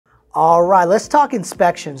All right, let's talk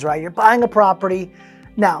inspections, right? You're buying a property.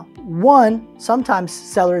 Now, sometimes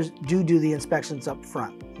sellers do the inspections up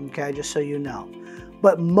front, okay, just so you know.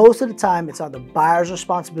 But most of the time, it's on the buyer's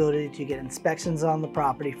responsibility to get inspections on the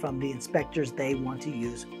property from the inspectors they want to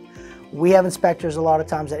use. We have inspectors a lot of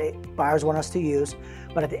times that buyers want us to use,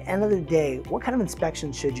 but at the end of the day, what kind of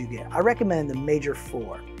inspection should you get? I recommend the major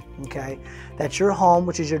 4, okay? That's your home,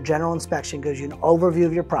 which is your general inspection, gives you an overview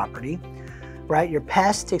of your property, right? Your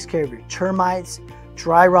pest takes care of your termites,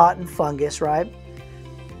 dry rot, and fungus, right?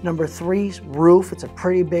 Number 3 is roof. It's a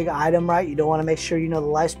pretty big item, right? You don't want to make sure you know the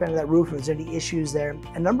lifespan of that roof, if there's any issues there.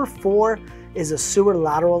 And number 4 is a sewer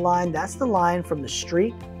lateral line. That's the line from the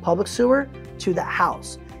street, public sewer, to the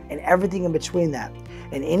house, and everything in between that.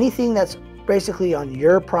 And anything that's basically on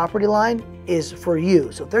your property line is for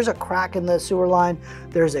you. So if there's a crack in the sewer line,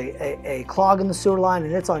 there's a clog in the sewer line,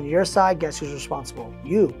 and it's on your side, guess who's responsible?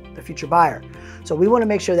 You, the future buyer. So we want to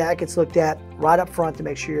make sure that gets looked at right up front to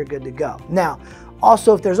make sure you're good to go. Now,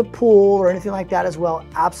 also, if there's a pool or anything like that as well,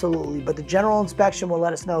 absolutely. But the general inspection will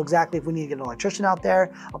let us know exactly if we need to get an electrician out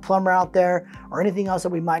there, a plumber out there, or anything else that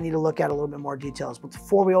we might need to look at a little bit more details. But the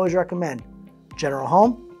 4 we always recommend: general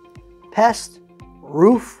home, pest,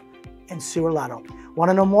 roof, and sewer lateral. Want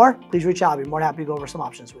to know more? Please reach out. I'll be more than happy to go over some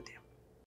options with you.